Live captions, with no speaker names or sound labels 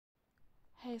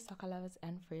Hey soccer lovers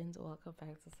and friends, welcome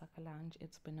back to Soccer Lounge.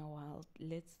 It's been a while.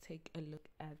 Let's take a look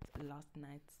at last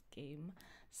night's game.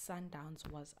 Sundowns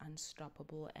was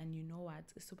unstoppable, and you know what?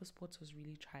 Super Sports was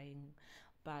really trying,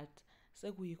 but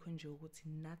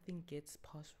nothing gets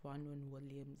past Ronwen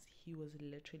Williams. He was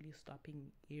literally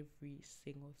stopping every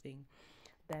single thing.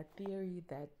 That theory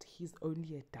that he's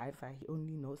only a diver, he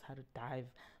only knows how to dive.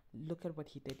 Look at what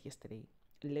he did yesterday.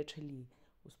 Literally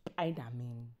was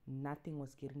Spider-Man. Nothing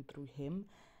was getting through him.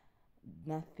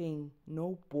 Nothing,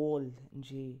 no ball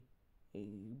nje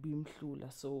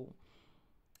bimhlula. So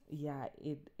yeah,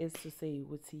 it is to say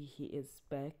he is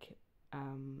back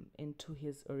into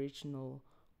his original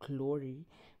glory,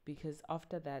 because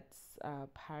after that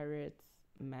Pirates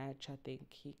match, I think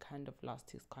he kind of lost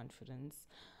his confidence.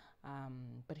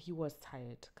 But he was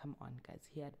tired. Come on, guys.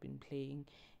 He had been playing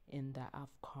in the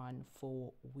AFCON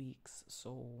for weeks,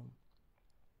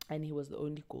 and he was the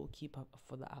only goalkeeper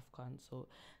for the AFCON, so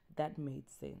that made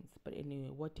sense. But anyway,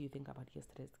 what do you think about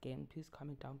yesterday's game? Please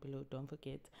comment down below. Don't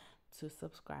forget to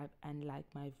subscribe and like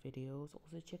my videos.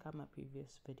 Also check out my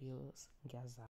previous videos.